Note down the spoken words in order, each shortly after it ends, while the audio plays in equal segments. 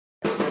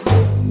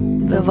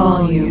the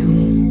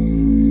volume.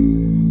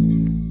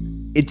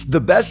 It's the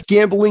best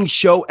gambling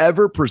show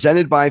ever,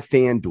 presented by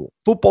FanDuel.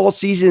 Football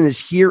season is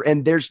here,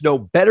 and there's no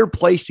better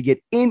place to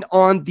get in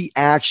on the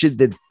action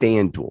than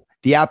FanDuel.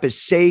 The app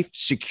is safe,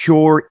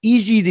 secure,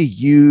 easy to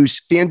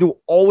use. FanDuel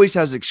always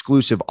has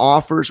exclusive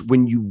offers.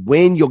 When you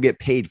win, you'll get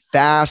paid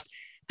fast.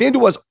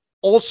 FanDuel has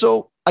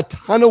also a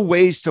ton of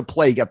ways to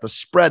play. You got the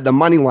spread, the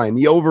money line,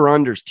 the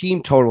over-unders,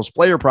 team totals,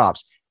 player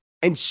props,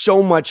 and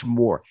so much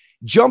more.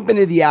 Jump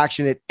into the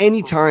action at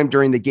any time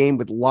during the game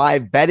with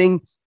live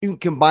betting. You can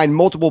combine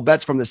multiple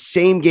bets from the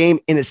same game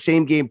in a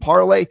same-game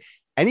parlay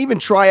and even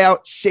try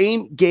out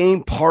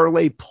Same-Game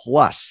Parlay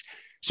Plus.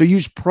 So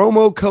use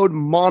promo code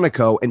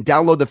Monaco and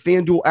download the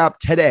FanDuel app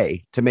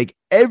today to make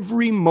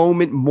every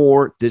moment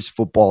more this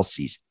football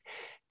season.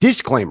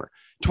 Disclaimer: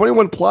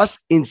 21 plus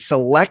in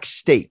select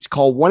states.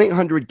 Call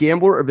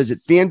 1-800-GAMBLER or visit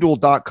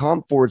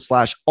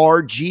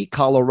FanDuel.com/RG.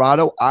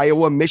 Colorado,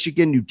 Iowa,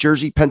 Michigan, New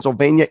Jersey,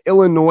 Pennsylvania,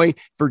 Illinois,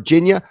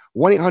 Virginia.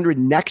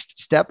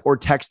 1-800-NEXT-STEP or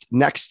text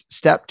NEXT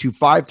STEP to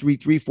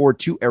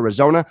 53342.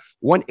 Arizona.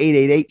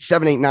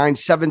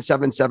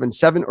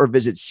 1-888-789-7777 or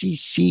visit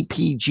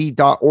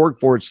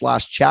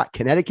ccpg.org/chat.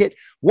 Connecticut.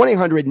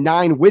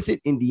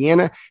 1-800-9-WITH-IT.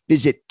 Indiana.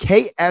 Visit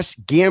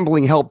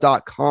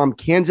ksgamblinghelp.com.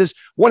 Kansas.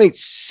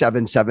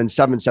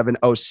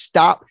 1-877-770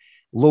 STOP.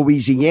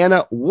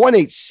 Louisiana.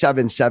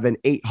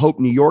 1-877-8-HOPE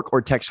New York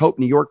or text HOPE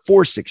New York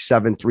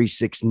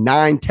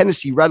 467-369.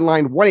 Tennessee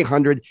Redline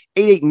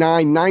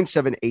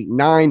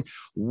 1-800-889-9789,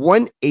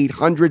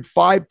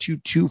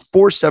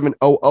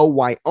 1-800-522-4700.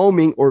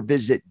 Wyoming or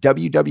visit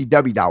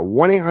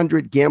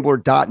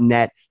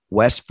www.1800gambler.net.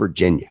 West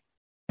Virginia.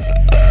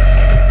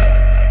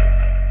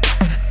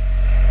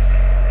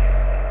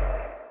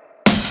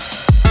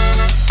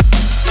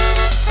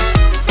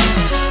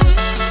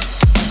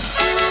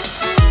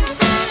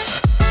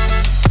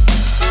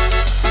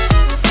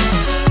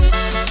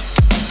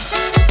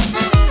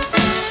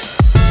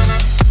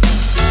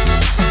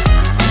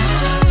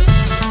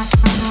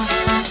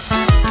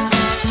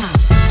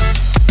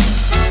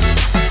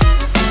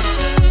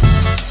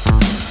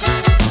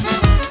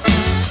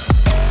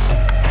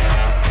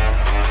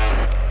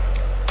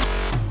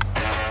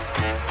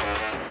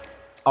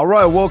 All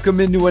right, welcome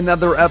into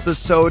another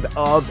episode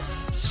of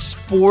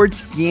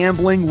Sports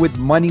Gambling with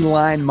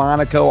Moneyline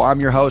Monaco. I'm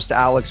your host,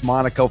 Alex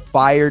Monaco,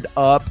 fired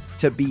up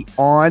to be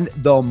on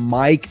the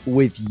mic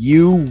with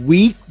you.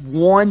 Week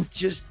one,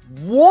 just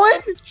one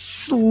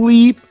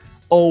sleep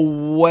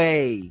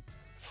away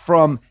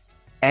from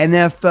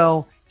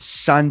NFL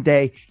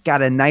Sunday.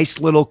 Got a nice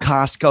little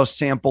Costco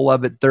sample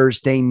of it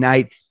Thursday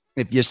night.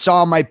 If you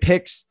saw my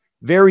picks,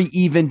 very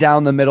even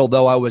down the middle,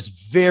 though. I was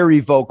very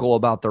vocal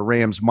about the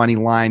Rams money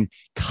line.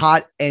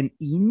 Caught an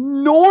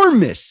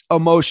enormous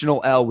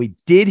emotional L. We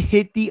did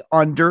hit the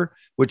under,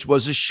 which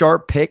was a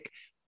sharp pick.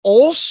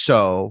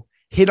 Also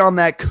hit on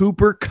that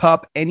Cooper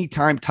Kupp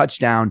anytime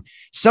touchdown.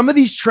 Some of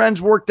these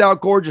trends worked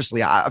out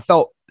gorgeously. I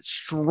felt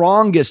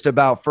strongest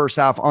about first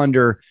half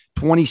under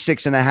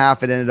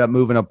 26.5. It ended up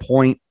moving a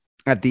point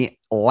at the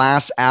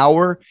last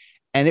hour,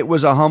 and it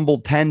was a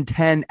humble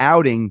 10-10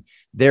 outing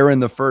there in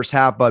the first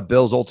half, but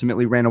Bills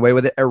ultimately ran away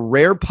with it. A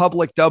rare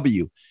public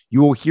W.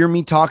 You will hear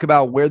me talk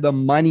about where the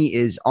money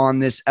is on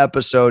this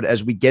episode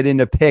as we get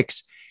into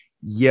picks.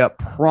 Yeah,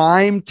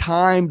 prime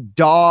time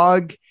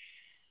dog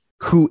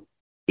who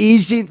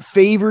isn't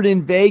favored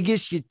in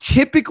Vegas, you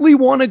typically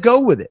want to go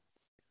with it.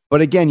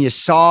 But again, you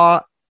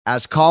saw,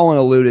 as Colin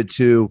alluded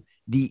to,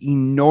 the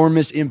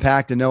enormous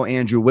impact of no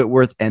Andrew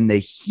Whitworth and the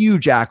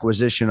huge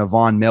acquisition of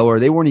Von Miller.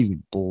 They weren't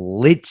even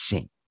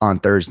blitzing on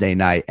Thursday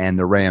night, and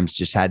the Rams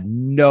just had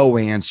no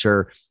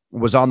answer,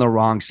 was on the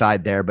wrong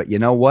side there. But you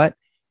know what?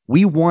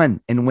 We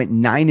won and went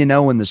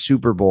 9-0 in the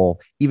Super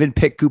Bowl, even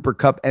picked Cooper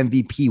Kupp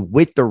MVP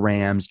with the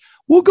Rams.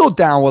 We'll go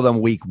down with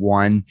them week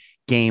one,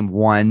 game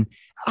one.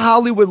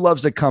 Hollywood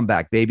loves a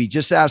comeback, baby.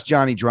 Just ask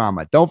Johnny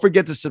Drama. Don't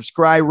forget to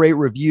subscribe, rate,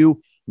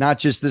 review, not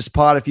just this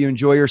pod. If you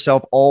enjoy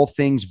yourself, all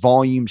things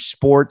Volume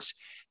Sports.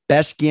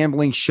 Best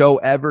gambling show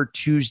ever,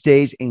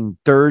 Tuesdays and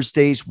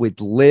Thursdays with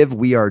Liv.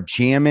 We are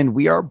jamming.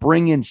 We are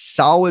bringing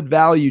solid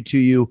value to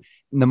you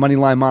in the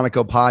Moneyline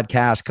Monaco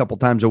podcast a couple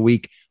times a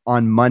week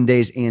on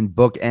Mondays and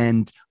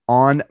Bookend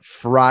on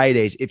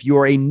Fridays. If you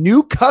are a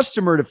new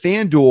customer to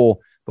FanDuel,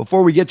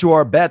 before we get to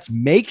our bets,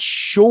 make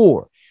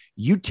sure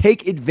you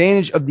take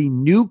advantage of the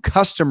new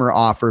customer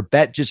offer.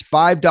 Bet just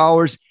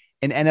 $5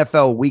 in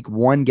NFL week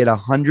one, get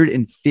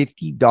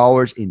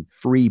 $150 in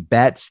free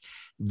bets.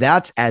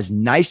 That's as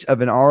nice of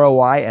an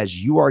ROI as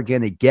you are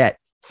going to get.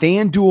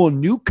 FanDuel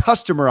new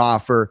customer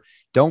offer.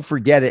 Don't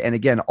forget it. And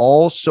again,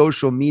 all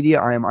social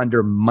media, I am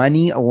under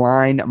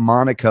Moneyline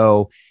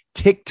Monaco,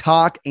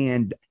 TikTok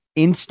and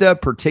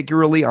Insta,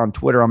 particularly on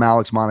Twitter. I'm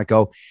Alex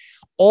Monaco.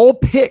 All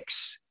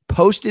picks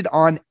posted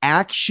on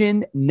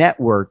Action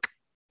Network.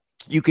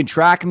 You can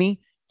track me,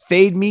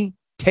 fade me,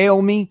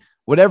 tail me,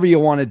 whatever you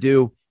want to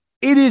do.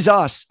 It is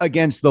us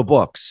against the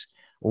books.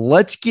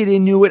 Let's get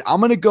into it. I'm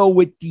going to go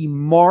with the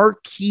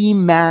marquee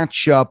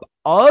matchup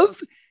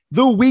of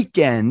the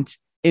weekend,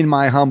 in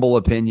my humble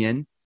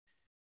opinion.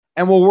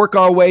 And we'll work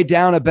our way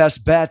down to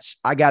best bets.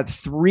 I got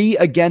 3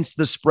 against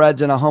the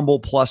spreads and a humble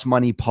plus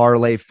money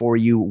parlay for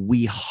you.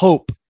 We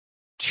hope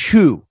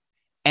to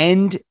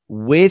end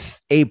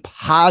with a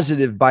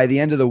positive by the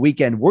end of the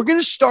weekend. We're going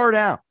to start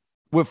out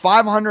with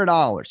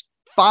 $500,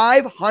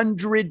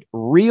 500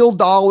 real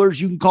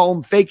dollars. You can call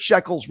them fake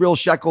shekels, real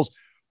shekels.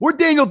 We're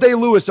Daniel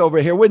Day-Lewis over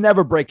here. We're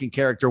never breaking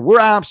character. We're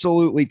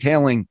absolutely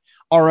tailing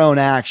our own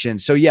action.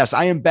 So yes,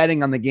 I am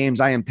betting on the games.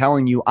 I am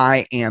telling you,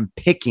 I am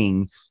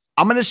picking.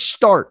 I'm going to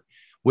start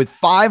with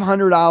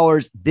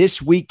 $500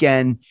 this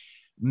weekend.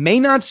 May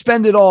not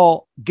spend it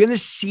all. Going to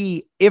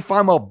see if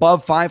I'm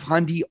above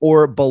 500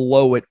 or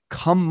below it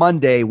come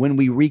Monday when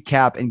we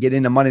recap and get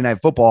into Monday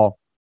Night Football.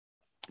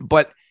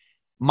 But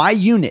my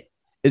unit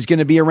is going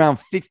to be around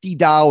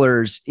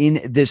 $50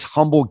 in this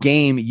humble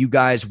game you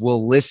guys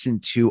will listen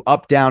to.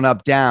 Up, down,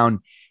 up, down.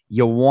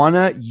 You want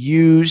to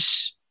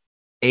use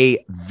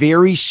a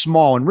very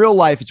small, in real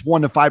life, it's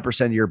 1 to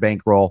 5% of your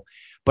bankroll.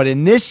 But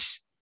in this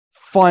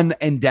fun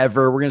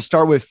endeavor, we're going to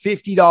start with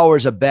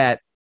 $50 a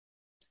bet.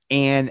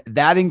 And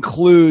that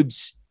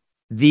includes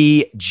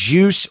the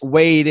juice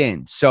weighed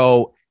in.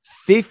 So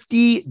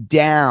 50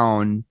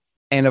 down,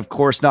 and of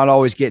course, not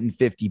always getting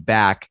 50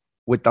 back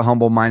with the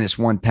humble minus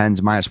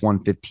 110s, minus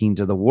 115s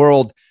of the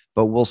world.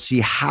 But we'll see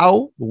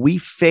how we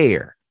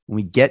fare when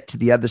we get to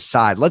the other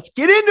side. Let's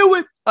get into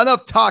it.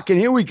 Enough talking.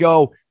 Here we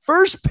go.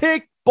 First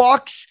pick,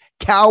 Bucks,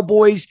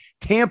 Cowboys,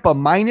 Tampa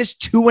minus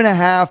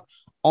 2.5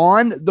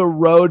 on the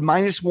road,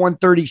 minus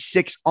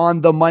 136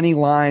 on the money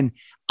line.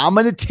 I'm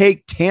going to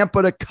take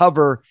Tampa to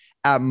cover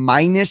at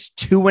minus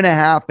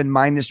 2.5 and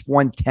minus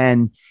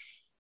 110.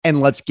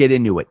 And let's get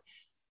into it.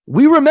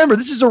 We remember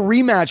this is a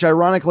rematch,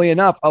 ironically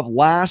enough, of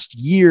last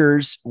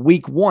year's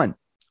week 1.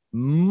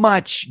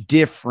 Much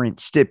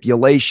different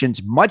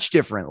stipulations, much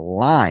different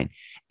line.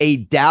 A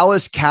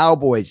Dallas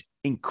Cowboys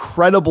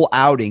incredible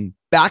outing,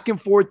 back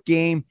and forth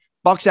game.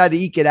 Bucks had to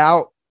eke it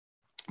out,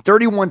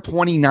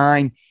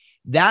 31-29.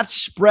 That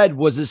spread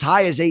was as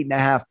high as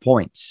 8.5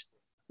 points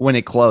when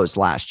it closed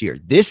last year.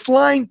 This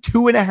line,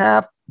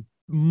 2.5,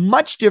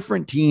 much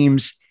different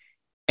teams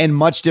and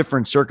much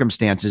different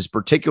circumstances,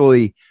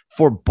 particularly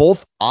for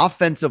both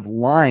offensive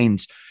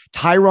lines.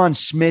 Tyron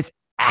Smith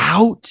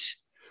out.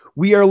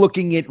 We are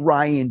looking at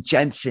Ryan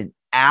Jensen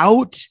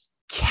out.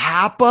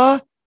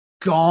 Kappa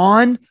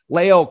gone.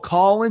 Leo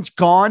Collins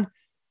gone.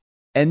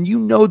 And you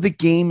know the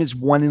game is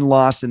won and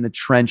lost in the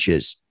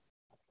trenches.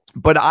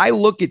 But I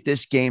look at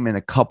this game in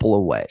a couple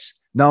of ways.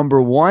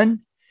 Number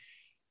one,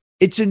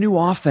 it's a new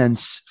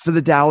offense for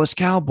the Dallas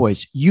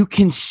Cowboys. You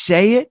can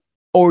say it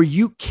or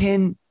you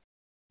can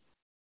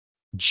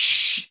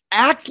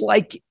act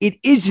like it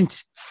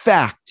isn't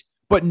fact.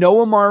 But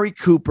no Amari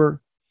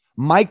Cooper,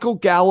 Michael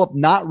Gallup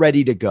not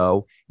ready to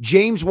go,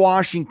 James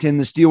Washington,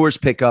 the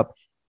Steelers pickup,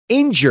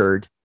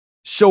 injured.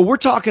 So we're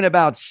talking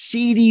about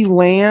CeeDee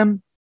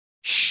Lamb,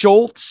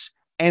 Schultz,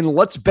 and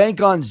let's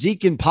bank on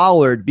Zeke and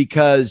Pollard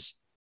because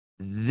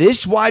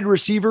this wide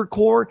receiver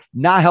core,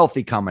 not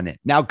healthy coming in.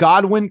 Now,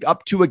 Godwin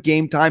up to a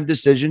game time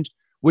decisions,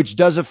 which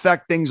does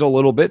affect things a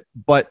little bit,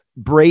 but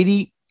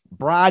Brady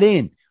brought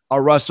in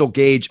a Russell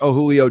Gage, a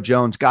Julio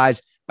Jones,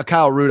 guys, a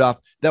Kyle Rudolph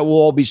that will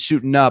all be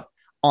suiting up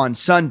on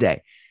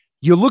Sunday.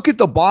 You look at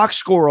the box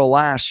score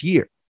last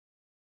year.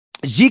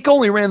 Zeke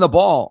only ran the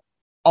ball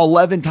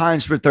 11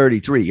 times for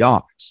 33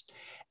 yards.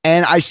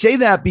 And I say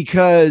that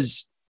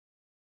because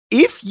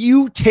if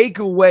you take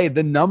away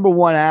the number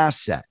one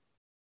asset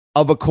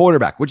of a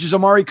quarterback, which is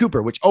Amari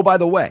Cooper, which, oh, by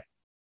the way,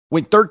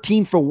 went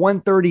 13 for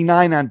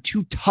 139 on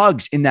 2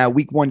 tugs in that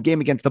week 1 game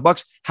against the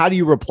Bucks. How do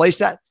you replace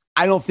that?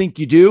 I don't think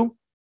you do.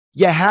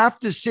 You have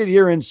to sit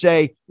here and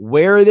say,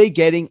 where are they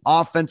getting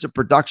offensive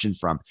production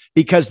from?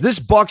 Because this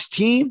Bucks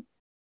team,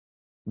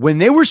 when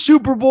they were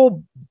Super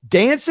Bowl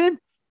dancing,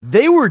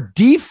 they were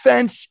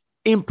defense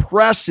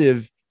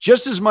impressive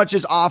just as much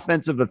as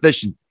offensive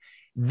efficient.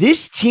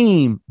 This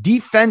team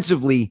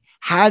defensively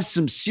has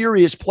some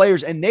serious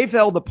players, and they've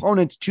held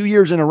opponents 2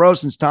 years in a row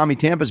since Tommy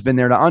Tampa's been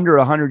there to under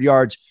 100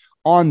 yards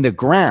on the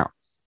ground.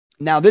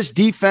 Now, this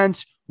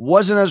defense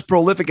wasn't as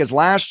prolific as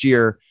last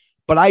year,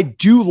 but I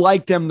do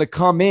like them to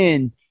come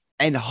in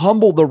and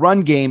humble the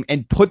run game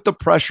and put the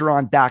pressure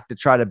on Dak to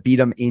try to beat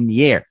him in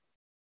the air.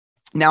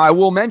 Now, I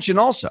will mention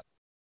also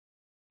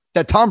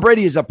that Tom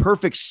Brady is a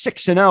perfect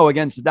 6-0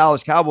 against the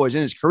Dallas Cowboys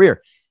in his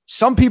career.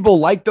 Some people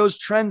like those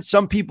trends.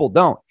 Some people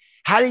don't.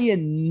 How do you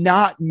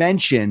not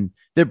mention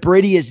that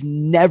Brady has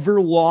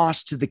never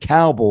lost to the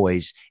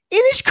Cowboys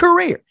in his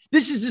career?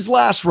 This is his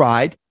last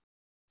ride.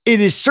 It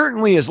is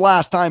certainly his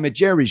last time at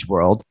Jerry's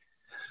World.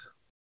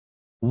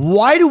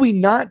 Why do we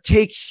not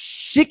take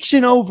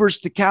 6-0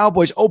 versus the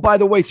Cowboys? Oh, by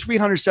the way,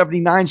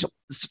 79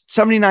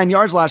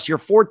 yards last year,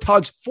 4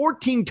 tugs,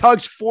 14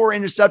 tugs, 4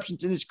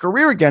 interceptions in his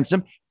career against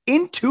him,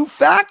 into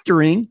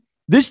factoring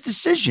this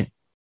decision.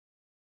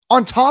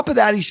 On top of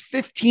that, he's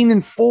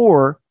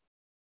 15-4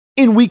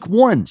 in week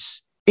 1s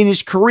in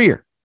his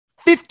career.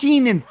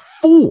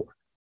 15-4.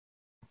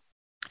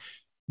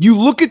 You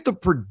look at the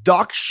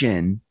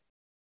production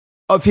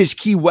of his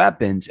key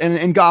weapons,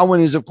 and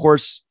Godwin is, of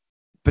course,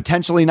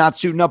 potentially not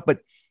suiting up,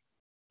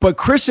 but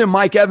Chris and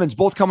Mike Evans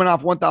both coming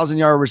off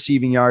 1,000-yard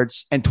receiving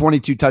yards and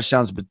 22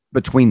 touchdowns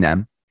between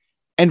them.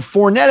 And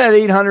Fournette at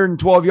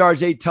 812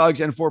 yards, 8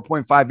 tugs, and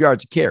 4.5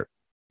 yards a carry.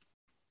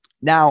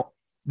 Now,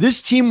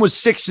 this team was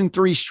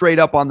 6-3 straight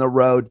up on the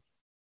road,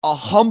 a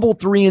humble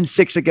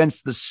 3-6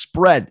 against the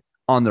spread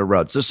on the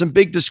road. So some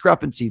big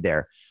discrepancy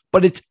there,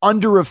 but it's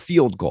under a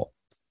field goal.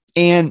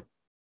 And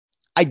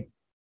I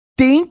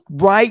think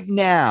right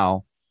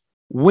now,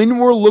 when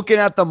we're looking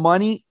at the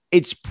money,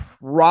 it's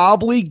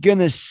probably going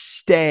to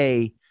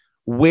stay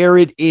where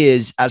it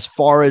is as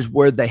far as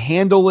where the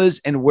handle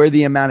is and where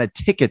the amount of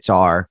tickets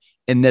are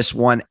in this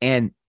one.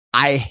 And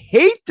I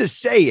hate to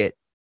say it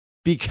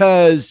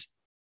because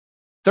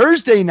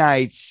Thursday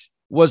nights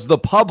was the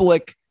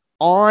public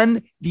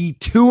on the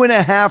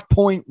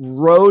 2.5-point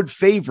road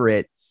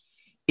favorite.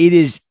 It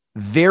is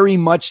very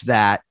much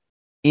that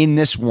in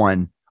this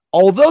one.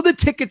 Although the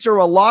tickets are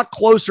a lot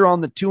closer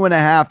on the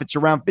 2.5, it's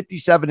around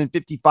 57 and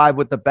 55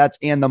 with the bets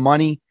and the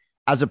money,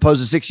 as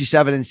opposed to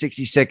 67 and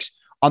 66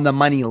 on the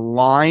money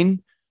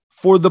line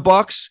for the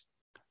Bucs.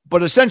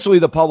 But essentially,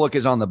 the public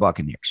is on the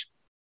Buccaneers.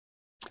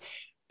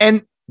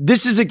 And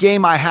this is a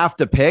game I have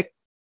to pick.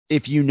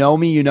 If you know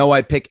me, you know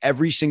I pick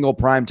every single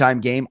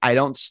primetime game. I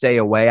don't stay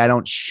away. I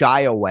don't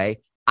shy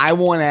away. I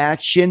want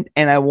action,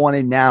 and I want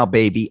it now,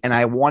 baby. And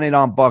I want it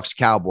on Bucs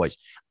Cowboys.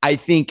 I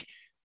think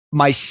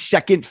my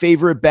second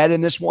favorite bet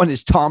in this one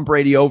is Tom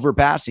Brady over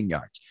passing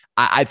yards.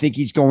 I think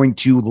he's going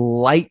to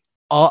light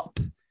up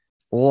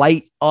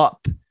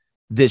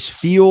this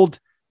field.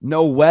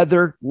 No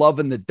weather,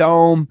 loving the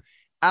dome.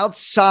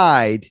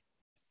 Outside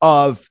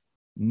of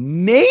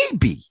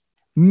maybe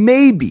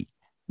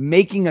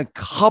making a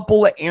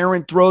couple of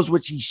errant throws,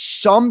 which he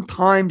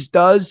sometimes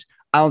does.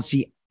 I don't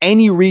see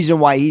any reason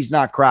why he's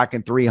not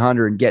cracking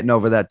 300 and getting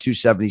over that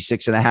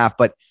 276.5.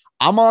 But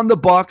I'm on the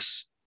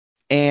Bucs,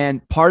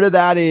 and part of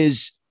that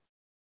is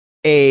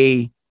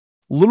a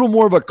little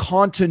more of a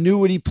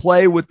continuity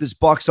play with this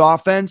Bucs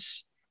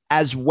offense,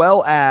 as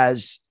well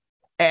as,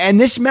 and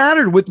this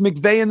mattered with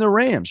McVay and the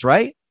Rams,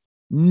 right?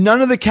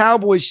 None of the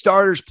Cowboys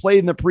starters played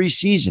in the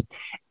preseason.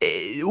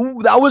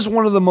 That was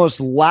one of the most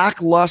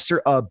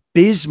lackluster,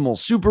 abysmal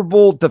Super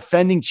Bowl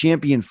defending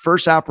champion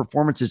first half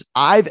performances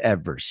I've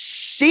ever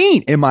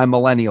seen in my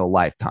millennial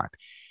lifetime.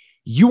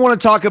 You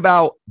want to talk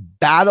about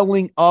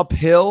battling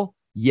uphill?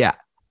 Yeah.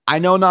 I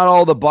know not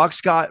all the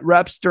Bucs got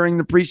reps during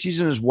the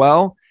preseason as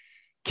well.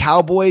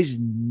 Cowboys,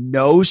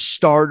 no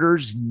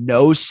starters,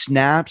 no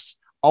snaps.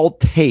 I'll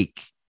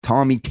take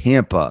Tommy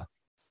Tampa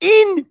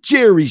in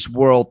Jerry's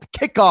world to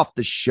kick off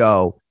the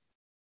show.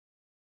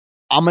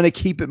 I'm going to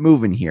keep it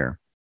moving here.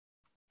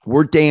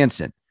 We're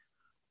dancing.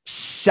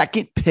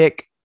 Second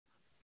pick.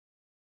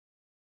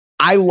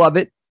 I love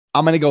it.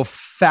 I'm going to go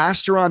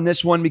faster on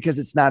this one because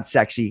it's not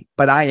sexy,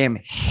 but I am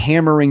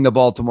hammering the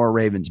Baltimore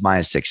Ravens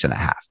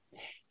 -6.5.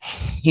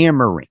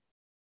 Hammering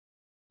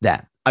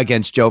them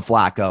against Joe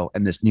Flacco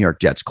and this New York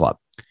Jets club.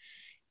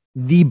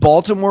 The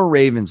Baltimore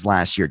Ravens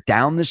last year,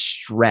 down the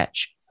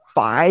stretch,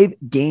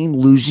 5-game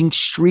losing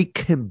streak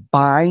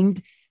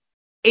combined,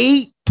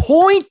 8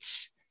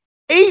 points.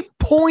 8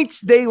 points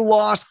they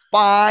lost,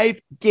 5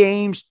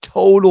 games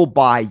total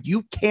by.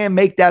 You can't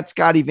make that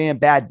Scotty Van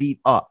Bad beat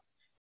up.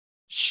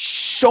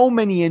 So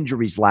many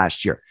injuries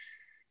last year.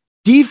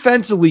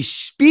 Defensively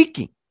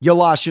speaking, you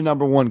lost your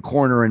number one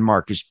corner in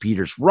Marcus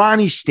Peters.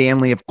 Ronnie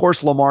Stanley, of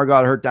course, Lamar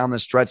got hurt down the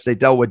stretch. They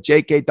dealt with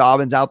J.K.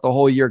 Dobbins out the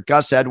whole year.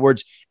 Gus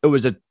Edwards. It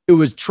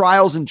was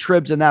trials and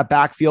tribs in that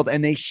backfield,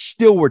 and they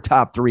still were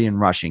top 3 in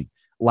rushing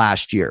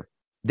last year.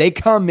 They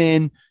come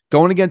in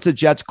going against the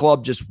Jets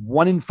club, just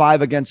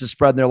 1-5 against the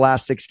spread in their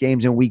last 6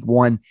 games in week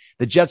 1.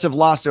 The Jets have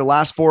lost their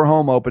last 4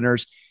 home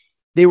openers.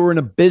 They were an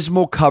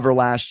abysmal cover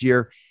last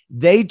year.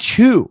 They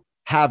too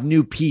have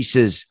new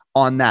pieces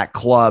on that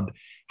club.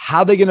 How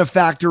are they going to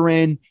factor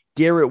in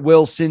Garrett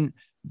Wilson,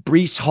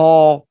 Breece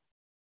Hall?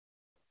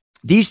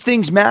 These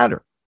things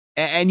matter.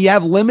 And you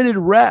have limited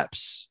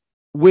reps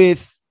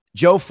with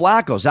Joe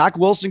Flacco. Zach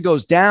Wilson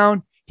goes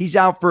down. He's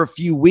out for a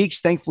few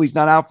weeks. Thankfully, he's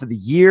not out for the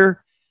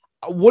year.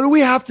 What do we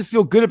have to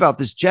feel good about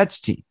this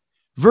Jets team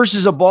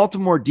versus a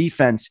Baltimore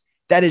defense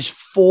that is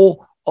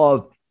full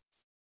of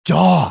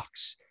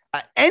dogs?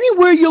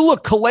 Anywhere you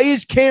look, Calais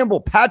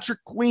Campbell,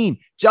 Patrick Queen,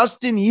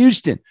 Justin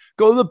Houston,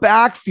 go to the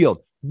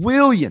backfield,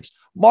 Williams,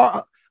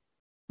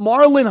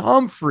 Marlon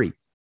Humphrey,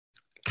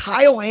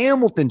 Kyle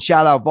Hamilton,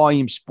 shout out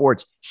Volume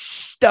Sports,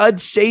 stud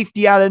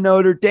safety out of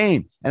Notre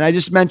Dame. And I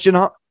just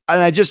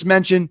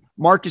mentioned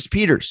Marcus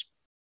Peters.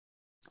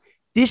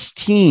 This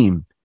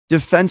team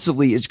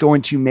defensively is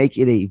going to make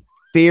it a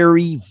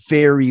very,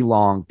 very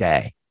long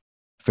day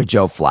for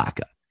Joe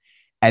Flacco.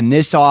 And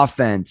this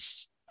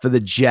offense for the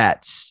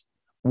Jets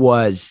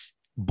was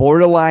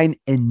borderline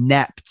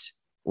inept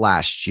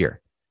last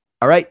year.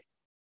 All right.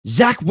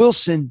 Zach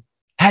Wilson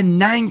had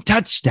 9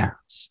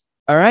 touchdowns.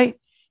 All right.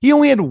 He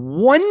only had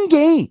one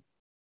game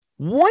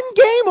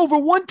over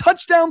 1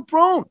 touchdown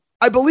thrown.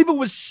 I believe it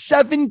was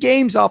 7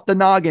 games off the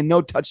noggin,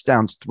 no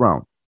touchdowns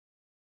thrown.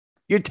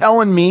 You're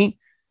telling me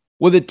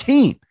with a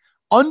team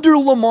under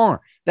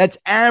Lamar that's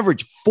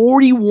averaged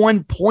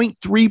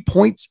 41.3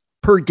 points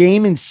per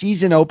game in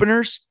season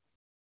openers,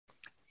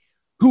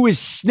 who is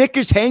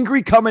Snickers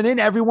hangry coming in,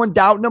 everyone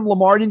doubting him,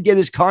 Lamar didn't get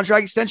his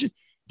contract extension.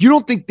 You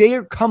don't think they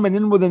are coming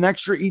in with an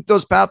extra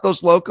ethos,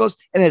 pathos, locos,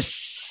 and a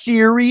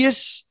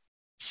serious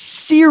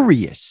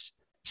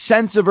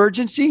sense of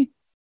urgency?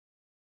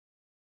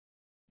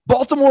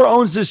 Baltimore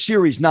owns this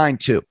series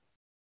 9-2.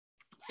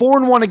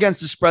 4-1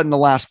 against the spread in the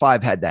last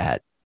 5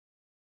 head-to-head.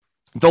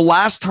 The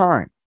last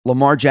time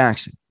Lamar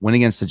Jackson went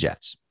against the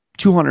Jets,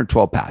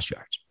 212 pass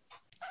yards,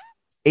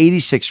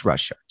 86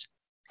 rush yards,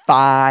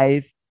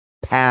 5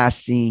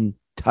 passing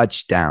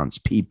touchdowns,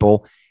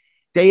 people.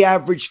 They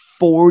averaged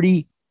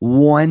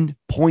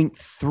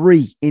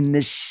 41.3 in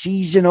the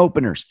season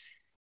openers.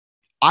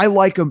 I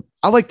like them.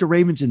 I like the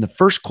Ravens in the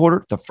first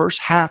quarter, the first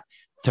half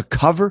to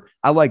cover.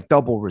 I like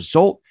double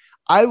result.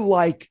 I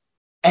like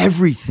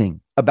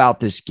everything about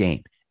this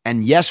game.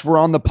 And yes, we're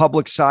on the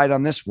public side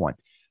on this one,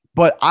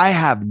 but I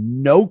have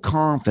no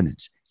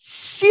confidence,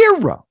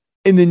 zero,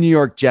 in the New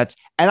York Jets.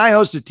 And I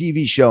host a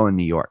TV show in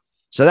New York.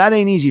 So that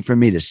ain't easy for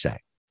me to say.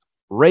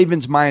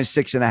 Ravens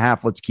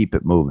 -6.5. Let's keep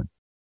it moving.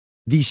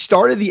 The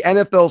start of the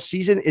NFL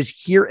season is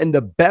here, and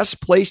the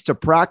best place to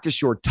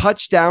practice your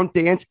touchdown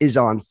dance is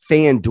on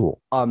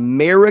FanDuel,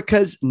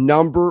 America's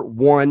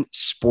 #1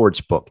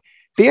 sportsbook.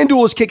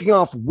 FanDuel is kicking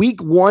off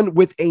week 1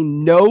 with a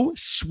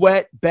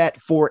no-sweat bet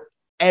for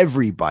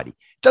everybody.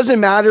 Doesn't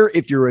matter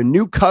if you're a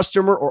new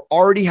customer or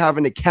already have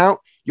an account,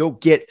 you'll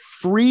get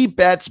free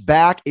bets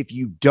back if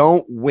you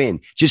don't win.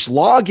 Just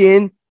log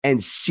in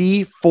and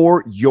see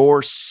for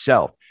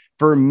yourself.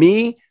 For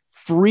me,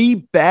 free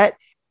bet,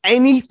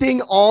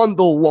 anything on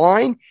the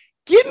line.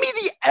 Give me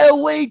the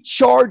LA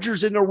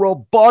Chargers in a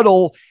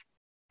rebuttal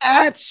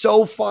at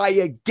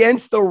SoFi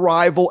against the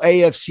rival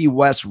AFC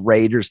West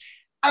Raiders.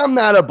 I'm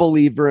not a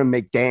believer in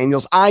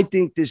McDaniels. I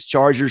think this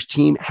Chargers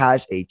team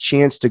has a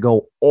chance to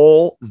go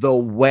all the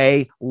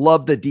way.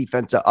 Love the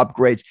defensive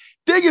upgrades.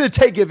 They're going to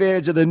take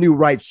advantage of the new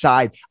right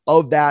side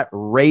of that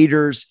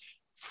Raiders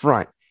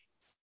front.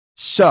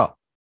 So,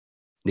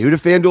 new to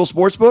FanDuel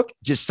Sportsbook?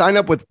 Just sign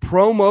up with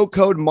promo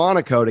code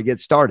Monaco to get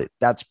started.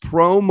 That's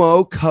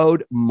promo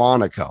code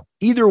Monaco.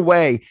 Either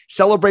way,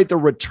 celebrate the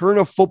return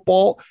of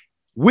football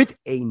with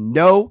a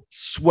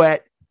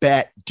no-sweat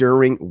bet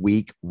during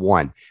week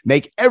 1.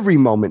 Make every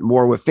moment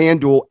more with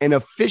FanDuel, an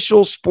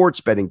official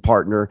sports betting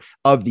partner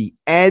of the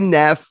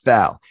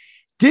NFL.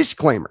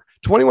 Disclaimer: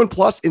 21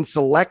 plus in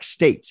select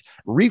states.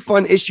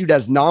 Refund issued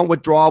as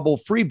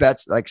non-withdrawable free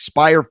bets that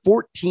expire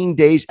 14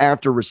 days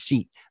after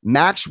receipt.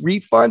 Max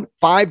refund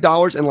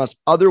 $5 unless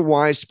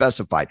otherwise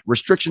specified.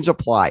 Restrictions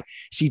apply.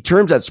 See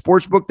terms at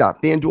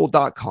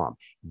sportsbook.fanduel.com.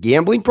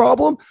 Gambling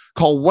problem?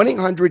 Call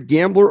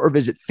 1-800-GAMBLER or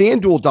visit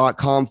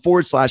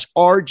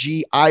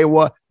fanduel.com/RG,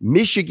 Iowa,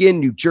 Michigan,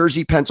 New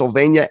Jersey,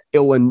 Pennsylvania,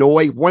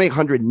 Illinois,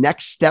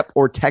 1-800-NEXT-STEP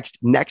or text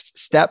NEXT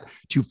STEP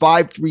to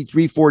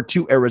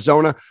 53342,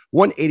 Arizona,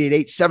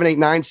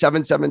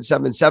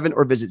 1-888-789-7777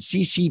 or visit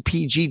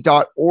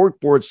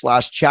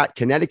ccpg.org/chat,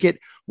 Connecticut,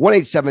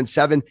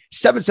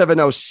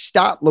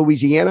 1-877-770-STOP,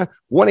 Louisiana,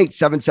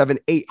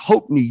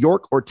 1-877-8-HOPE, New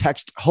York, or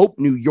text HOPE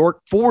New York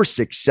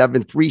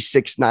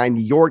 467-369,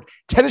 New York.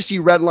 Tennessee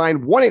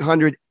Redline,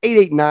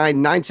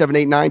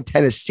 1-800-889-9789,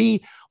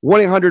 Tennessee,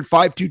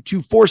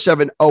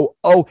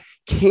 1-800-522-4700,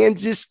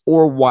 Kansas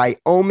or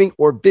Wyoming,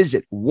 or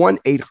visit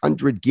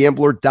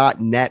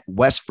 1-800-GAMBLER.net,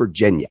 West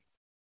Virginia.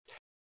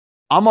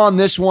 I'm on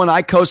this one.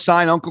 I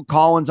co-sign Uncle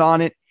Collins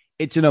on it.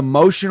 It's an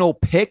emotional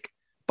pick,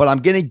 but I'm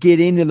going to get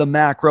into the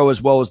macro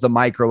as well as the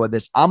micro of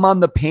this. I'm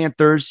on the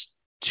Panthers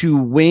to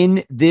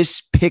win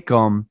this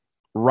pick'em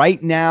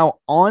right now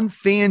on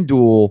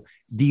FanDuel.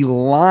 The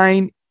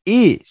line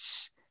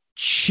is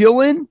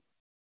chilling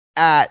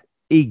at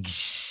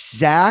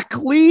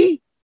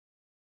exactly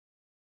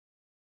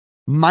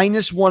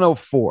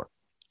 -104.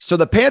 So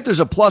the Panthers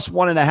are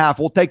 +1.5.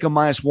 We'll take a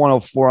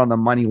 -104 on the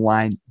money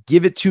line.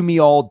 Give it to me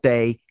all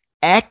day.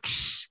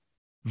 X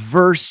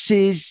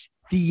versus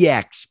the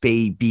X,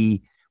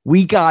 baby.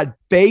 We got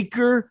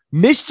Baker,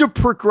 Mr.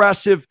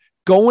 Progressive,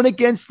 going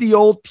against the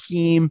old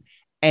team,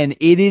 and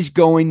it is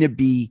going to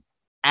be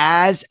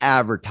as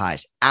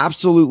advertised.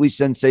 Absolutely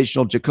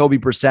sensational. Jacoby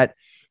Brissett,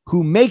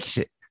 who makes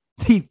it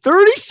the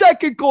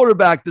 32nd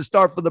quarterback to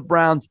start for the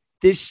Browns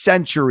this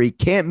century.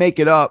 Can't make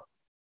it up.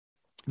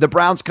 The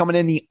Browns coming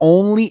in the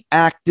only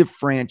active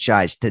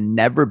franchise to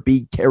never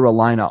beat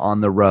Carolina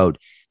on the road.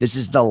 This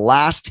is the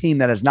last team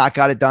that has not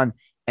got it done,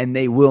 and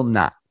they will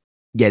not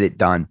get it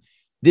done.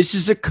 This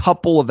is a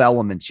couple of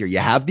elements here. You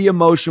have the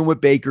emotion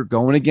with Baker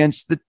going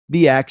against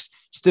the ex,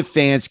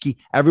 Stefanski,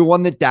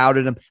 everyone that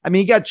doubted him. I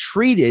mean, he got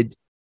treated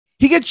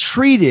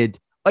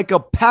like a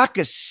pack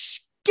of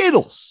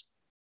Skittles.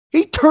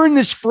 He turned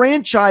this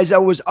franchise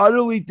that was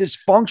utterly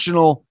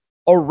dysfunctional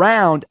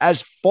around,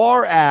 as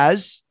far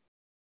as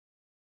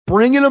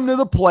bringing them to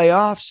the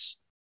playoffs,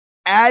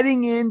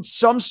 adding in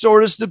some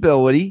sort of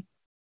stability.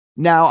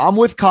 Now, I'm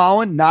with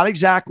Colin, not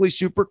exactly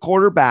super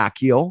quarterback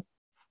heel,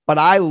 but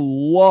I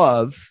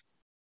love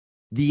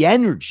the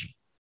energy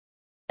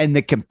and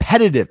the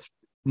competitive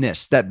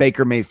that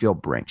Baker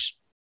Mayfield brings.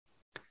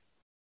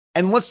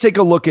 And let's take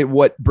a look at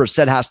what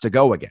Brissett has to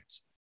go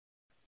against.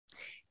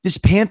 This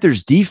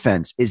Panthers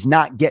defense is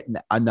not getting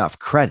enough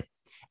credit.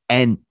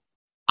 And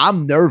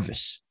I'm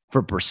nervous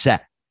for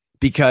Brissett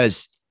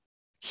because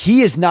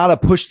he is not a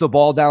push the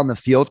ball down the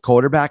field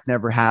quarterback,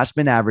 never has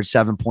been, averaged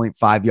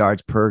 7.5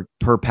 yards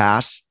per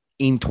pass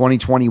in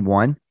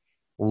 2021.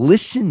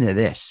 Listen to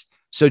this.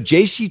 So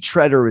JC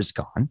Tretter is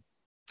gone.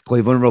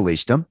 Cleveland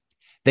released him.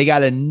 They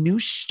got a new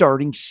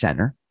starting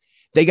center.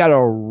 They got a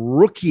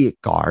rookie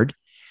at guard.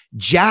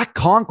 Jack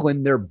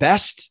Conklin, their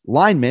best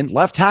lineman,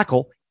 left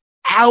tackle,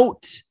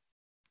 out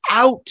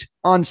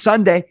on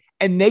Sunday.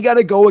 And they got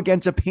to go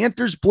against a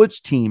Panthers blitz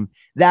team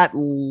that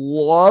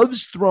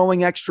loves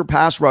throwing extra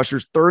pass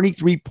rushers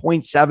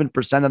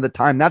 33.7% of the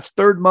time. That's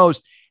third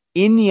most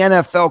in the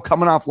NFL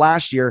coming off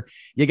last year.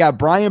 You got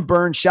Brian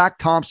Burns, Shaq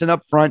Thompson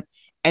up front,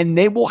 and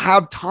they will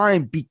have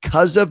time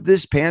because of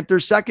this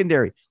Panthers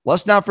secondary.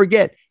 Let's not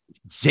forget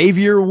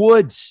Xavier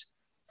Woods,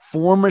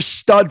 former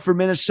stud for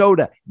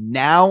Minnesota,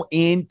 now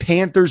in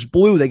Panthers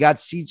blue. They got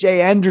CJ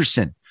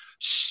Anderson.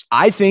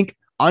 I think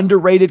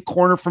underrated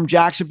corner from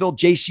Jacksonville.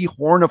 JC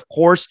Horn, of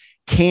course,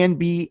 can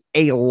be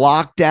a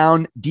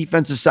lockdown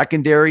defensive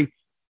secondary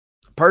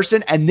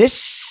person. And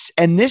this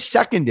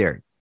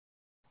secondary,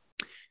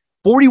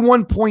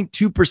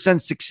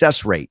 41.2%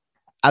 success rate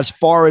as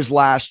far as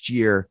last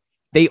year.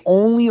 They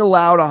only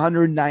allowed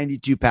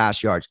 192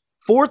 pass yards.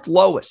 Fourth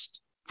lowest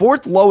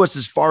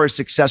as far as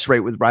success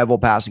rate with rival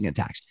passing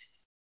attacks.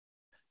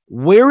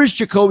 Where is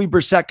Jacoby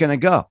Brissett going to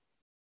go?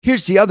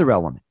 Here's the other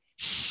element.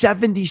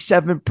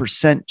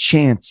 77%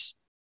 chance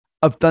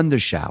of thunder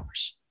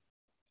showers.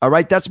 All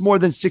right. That's more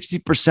than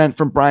 60%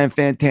 from Brian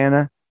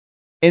Fantana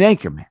in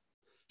Anchorman.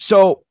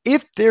 So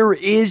if there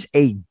is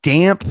a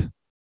damp,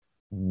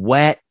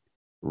 wet,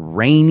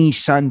 rainy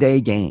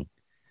Sunday game,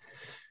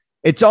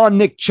 it's on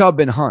Nick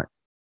Chubb and Hunt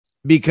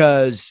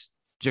because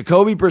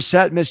Jacoby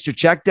Brissett, Mr.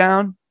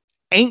 Checkdown,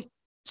 ain't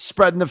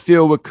spreading the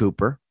field with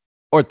Cooper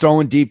or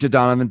throwing deep to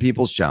Donovan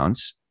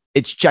Peoples-Jones.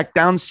 It's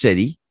Checkdown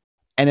City.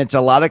 And it's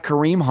a lot of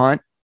Kareem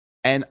Hunt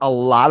and a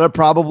lot of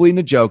probably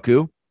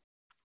Njoku.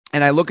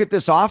 And I look at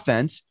this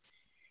offense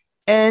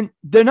and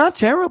they're not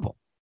terrible.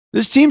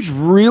 This team's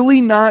really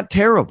not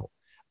terrible.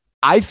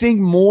 I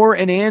think Moore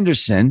and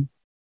Anderson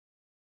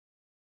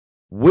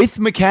with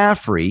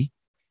McCaffrey,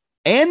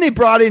 and they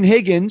brought in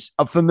Higgins,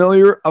 a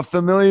familiar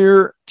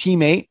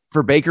teammate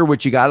for Baker,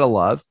 which you got to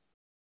love.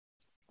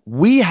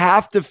 We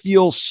have to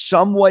feel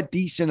somewhat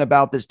decent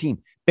about this team.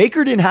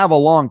 Baker didn't have a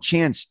long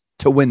chance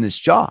to win this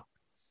job.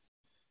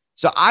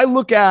 So I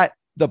look at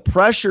the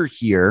pressure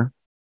here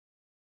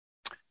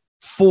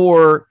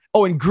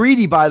and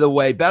Greedy, by the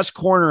way, best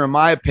corner, in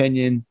my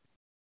opinion,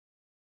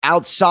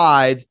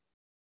 outside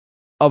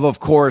of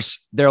course,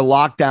 their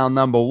lockdown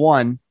number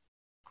one.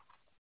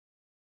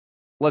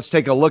 Let's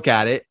take a look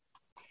at it,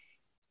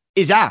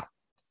 is out.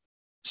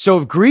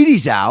 So if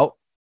Greedy's out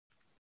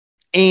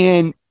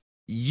and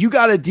you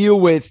got to deal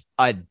with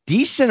a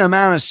decent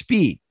amount of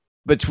speed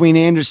between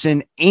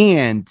Anderson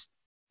and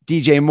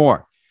DJ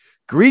Moore,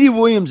 Greedy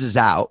Williams is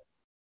out.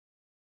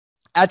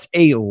 That's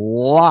a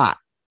lot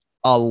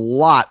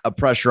of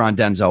pressure on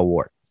Denzel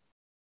Ward.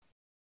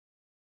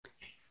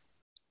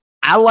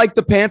 I like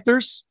the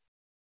Panthers.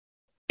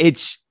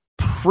 It's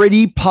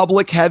pretty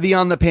public heavy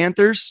on the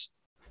Panthers.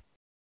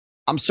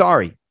 I'm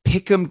sorry.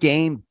 Pick'em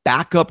game,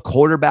 backup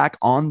quarterback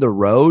on the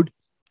road,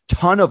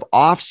 ton of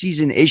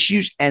offseason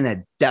issues, and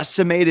a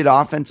decimated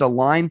offensive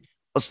line.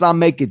 Let's not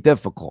make it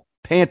difficult.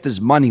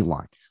 Panthers money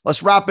line.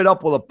 Let's wrap it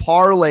up with a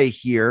parlay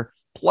here.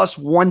 Plus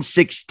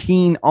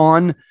 116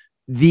 on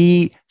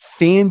the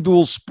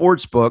FanDuel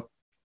Sportsbook.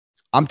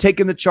 I'm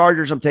taking the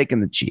Chargers. I'm taking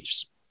the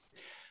Chiefs.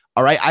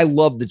 All right. I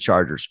love the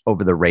Chargers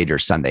over the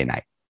Raiders Sunday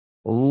night,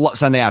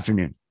 Sunday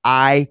afternoon.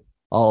 I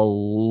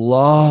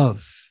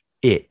love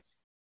it.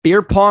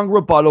 Beer pong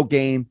rebuttal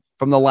game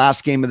from the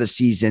last game of the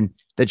season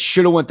that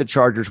should have went the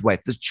Chargers' way.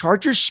 If the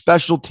Chargers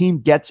special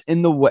teams gets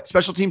in the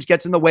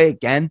way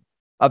again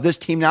of this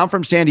team. Now I'm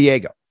from San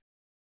Diego.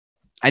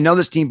 I know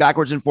this team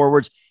backwards and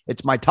forwards.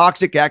 It's my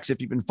toxic ex.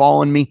 If you've been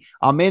following me,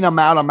 I'm in, I'm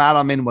out,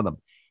 I'm in with them.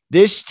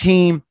 This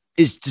team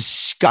is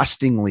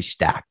disgustingly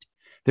stacked.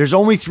 There's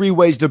only 3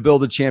 ways to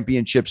build a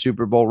championship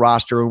Super Bowl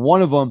roster, and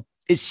one of them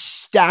is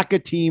stack a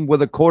team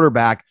with a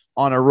quarterback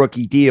on a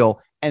rookie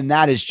deal, and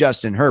that is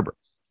Justin Herbert.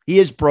 He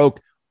has broke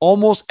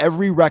almost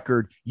every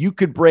record you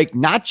could break,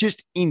 not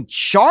just in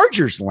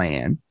Chargers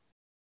land,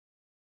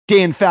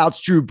 Dan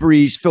Fouts, Drew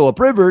Brees, Phillip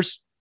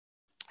Rivers,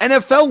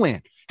 NFL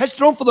land. Has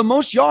thrown for the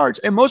most yards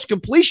and most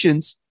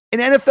completions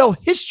in NFL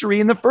history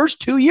in the first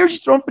 2 years.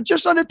 He's thrown for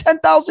just under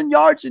 10,000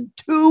 yards in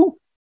 2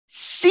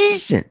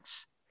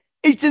 seasons.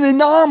 It's an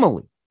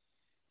anomaly.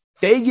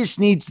 Vegas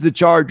needs the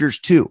Chargers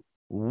too.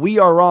 We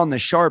are on the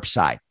sharp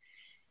side.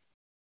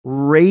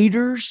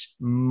 Raiders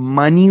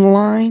money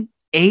line,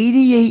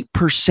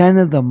 88%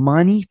 of the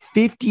money,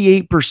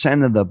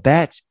 58% of the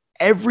bets.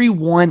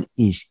 Everyone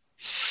is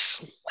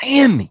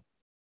slamming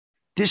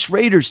this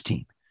Raiders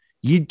team.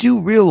 You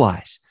do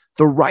realize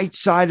the right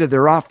side of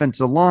their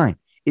offensive line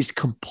is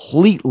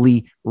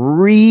completely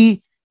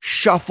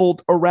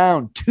reshuffled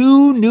around.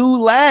 2 new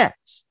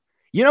lads.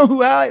 You know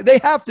who they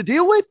have to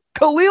deal with?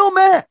 Khalil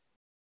Mack.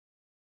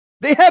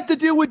 They have to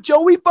deal with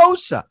Joey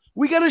Bosa.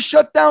 We got a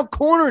shutdown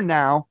corner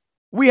now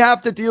we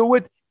have to deal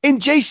with in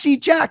J.C.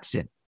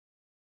 Jackson,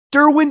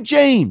 Derwin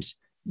James.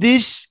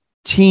 This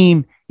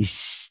team is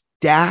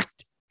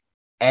stacked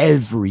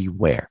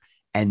everywhere.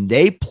 And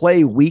they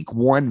play week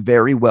 1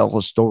 very well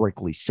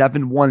historically,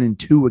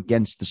 7-1-2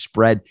 against the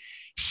spread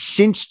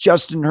since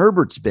Justin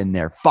Herbert's been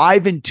there,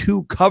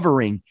 5-2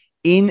 covering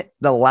in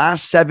the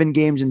last 7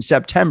 games in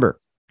September.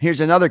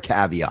 Here's another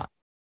caveat.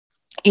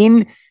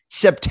 In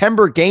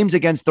September games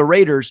against the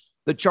Raiders,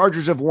 the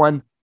Chargers have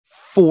won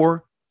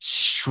 4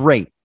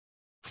 straight.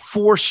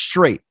 4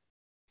 straight.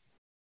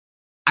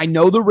 I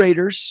know the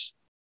Raiders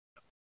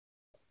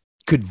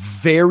could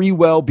very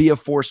well be a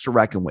force to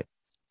reckon with.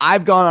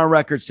 I've gone on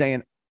record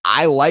saying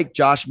I like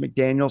Josh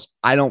McDaniels.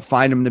 I don't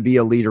find him to be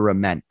a leader of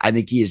men. I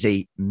think he is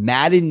a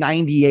Madden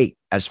 98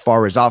 as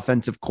far as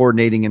offensive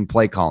coordinating and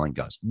play calling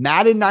goes.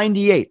 Madden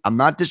 98. I'm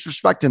not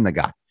disrespecting the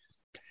guy.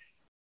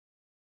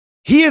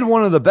 He had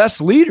one of the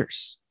best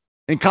leaders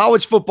in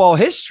college football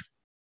history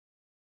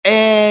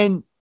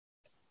and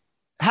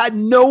had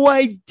no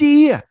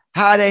idea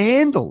how to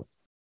handle it.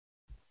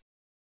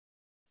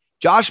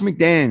 Josh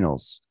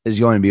McDaniels is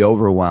going to be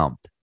overwhelmed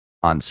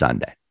on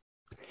Sunday.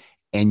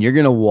 And you're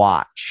going to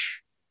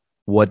watch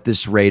what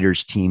this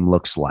Raiders team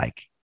looks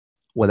like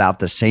without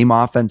the same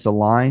offensive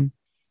line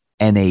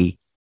and a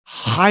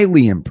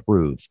highly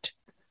improved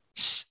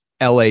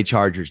LA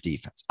Chargers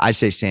defense. I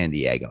say San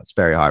Diego. It's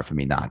very hard for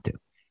me not to.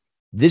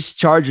 This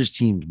Chargers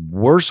team's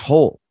worst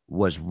hole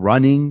was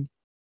running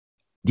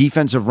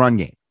defensive run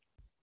game.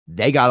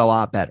 They got a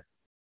lot better.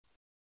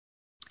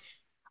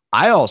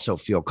 I also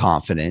feel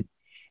confident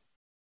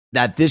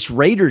that this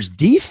Raiders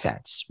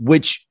defense,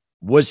 which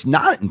was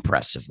not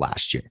impressive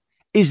last year,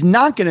 is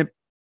not going to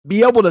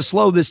be able to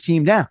slow this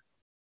team down.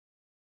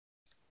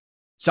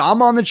 So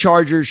I'm on the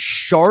Chargers'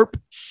 sharp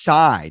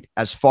side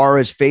as far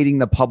as fading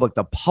the public.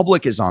 The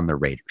public is on the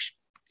Raiders.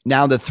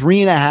 Now, the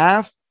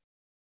 3.5,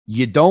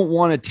 you don't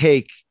want to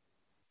take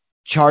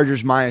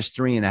Chargers minus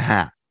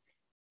 3.5.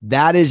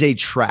 That is a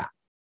trap.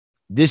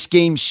 This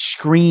game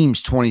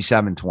screams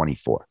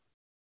 27-24.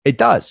 It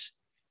does.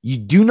 You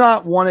do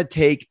not want to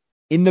take,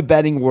 in the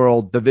betting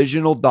world,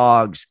 divisional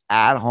dogs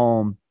at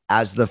home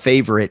as the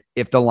favorite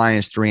if the line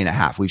is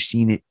 3.5. We've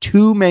seen it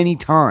too many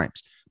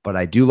times, but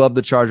I do love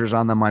the Chargers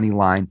on the money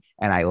line,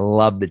 and I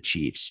love the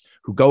Chiefs,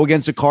 who go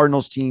against a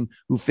Cardinals team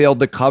who failed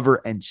to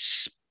cover and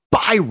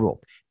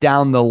spiraled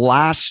down the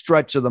last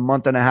stretch of the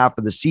month and a half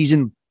of the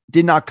season,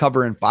 did not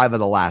cover in 5 of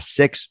the last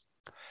 6.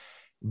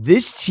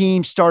 This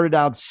team started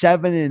out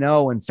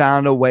 7-0 and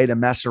found a way to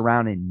mess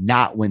around and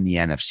not win the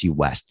NFC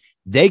West.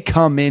 They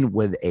come in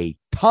with a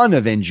ton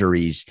of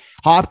injuries.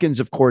 Hopkins,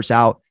 of course,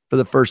 out for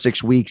the first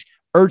 6 weeks.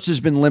 Ertz has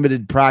been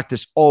limited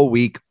practice all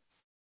week.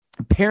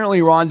 Apparently,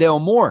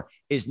 Rondale Moore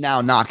is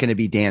now not going to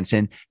be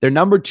dancing. Their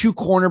number 2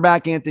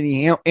 cornerback,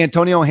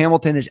 Antonio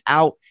Hamilton, is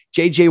out.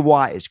 J.J.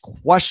 Watt is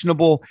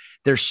questionable.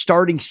 Their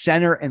starting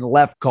center and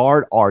left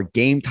guard are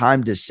game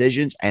time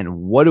decisions. And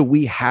what do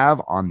we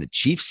have on the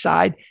Chiefs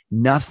side?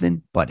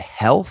 Nothing but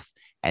health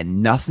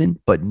and nothing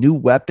but new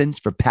weapons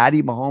for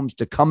Patty Mahomes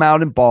to come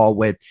out and ball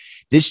with.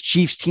 This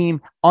Chiefs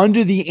team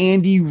under the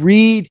Andy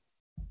Reid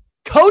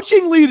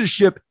coaching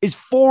leadership is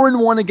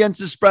 4-1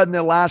 against the spread in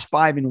their last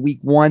 5 in week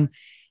 1.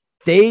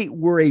 They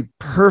were a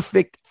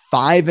perfect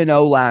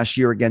 5-0 last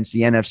year against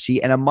the NFC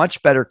and a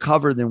much better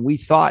cover than we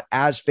thought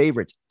as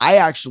favorites. I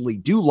actually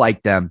do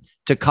like them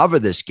to cover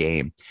this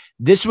game.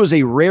 This was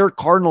a rare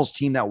Cardinals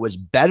team that was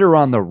better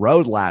on the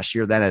road last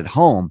year than at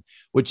home,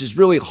 which is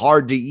really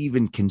hard to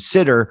even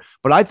consider.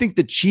 But I think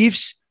the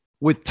Chiefs,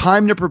 with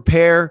time to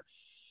prepare,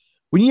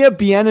 when you have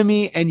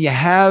Bieniemy and you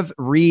have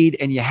Reed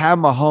and you have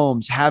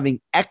Mahomes having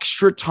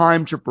extra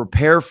time to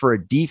prepare for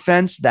a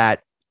defense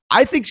that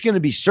I think is going to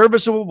be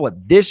serviceable,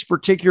 but this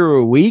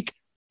particular week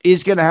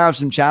is going to have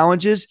some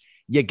challenges,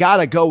 you got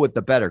to go with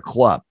the better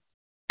club.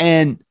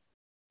 And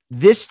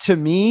this, to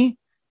me,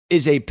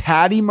 is a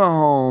Patty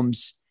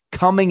Mahomes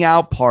coming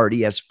out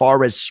party as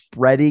far as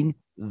spreading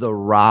the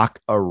rock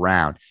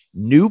around.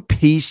 New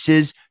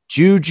pieces,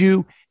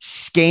 Juju,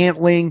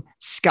 Scantling,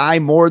 Sky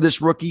Moore,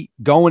 this rookie,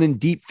 going in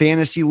deep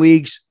fantasy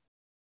leagues.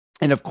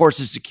 And, of course,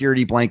 the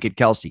security blanket,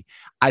 Kelsey.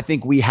 I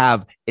think we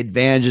have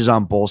advantages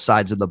on both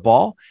sides of the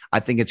ball. I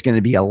think it's going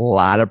to be a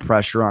lot of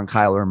pressure on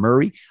Kyler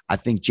Murray. I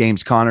think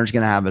James Conner is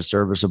going to have a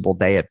serviceable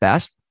day at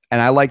best.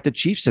 And I like the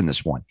Chiefs in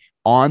this one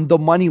on the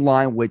money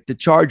line with the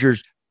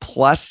Chargers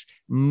plus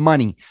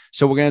money.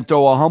 So we're going to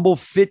throw a humble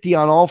 50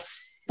 on all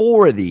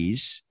 4 of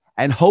these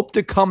and hope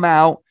to come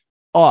out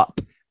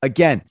up.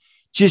 Again,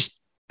 just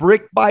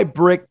brick by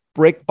brick,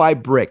 brick by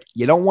brick.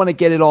 You don't want to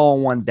get it all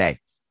in one day.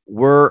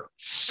 We're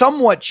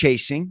somewhat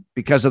chasing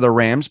because of the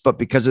Rams, but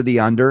because of the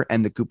under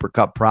and the Cooper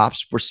Kupp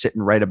props, we're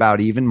sitting right about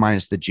even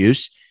minus the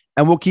juice,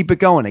 and we'll keep it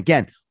going.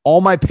 Again,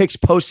 all my picks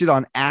posted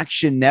on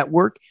Action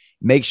Network.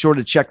 Make sure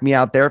to check me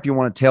out there if you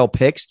want to tail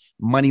picks,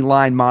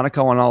 Moneyline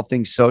Monaco on all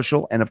things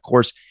social. And of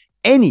course,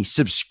 any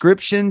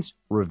subscriptions,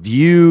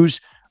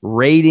 reviews,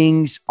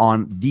 ratings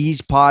on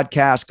these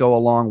podcasts go a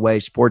long way.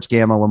 Sports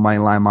Gambling with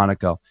Moneyline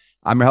Monaco.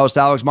 I'm your host,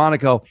 Alex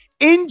Monaco.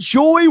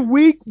 Enjoy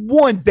week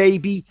 1,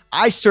 baby.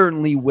 I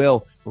certainly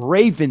will.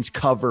 Ravens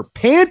cover,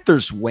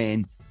 Panthers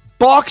win,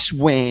 Bucs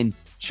win,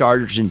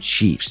 Chargers and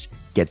Chiefs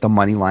get the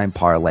Moneyline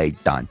parlay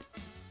done.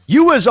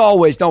 You, as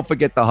always, don't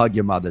forget to hug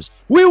your mothers.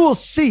 We will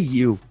see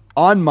you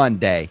on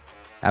Monday.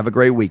 Have a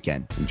great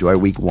weekend. Enjoy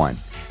week 1.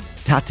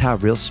 Ta-ta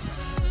real smooth.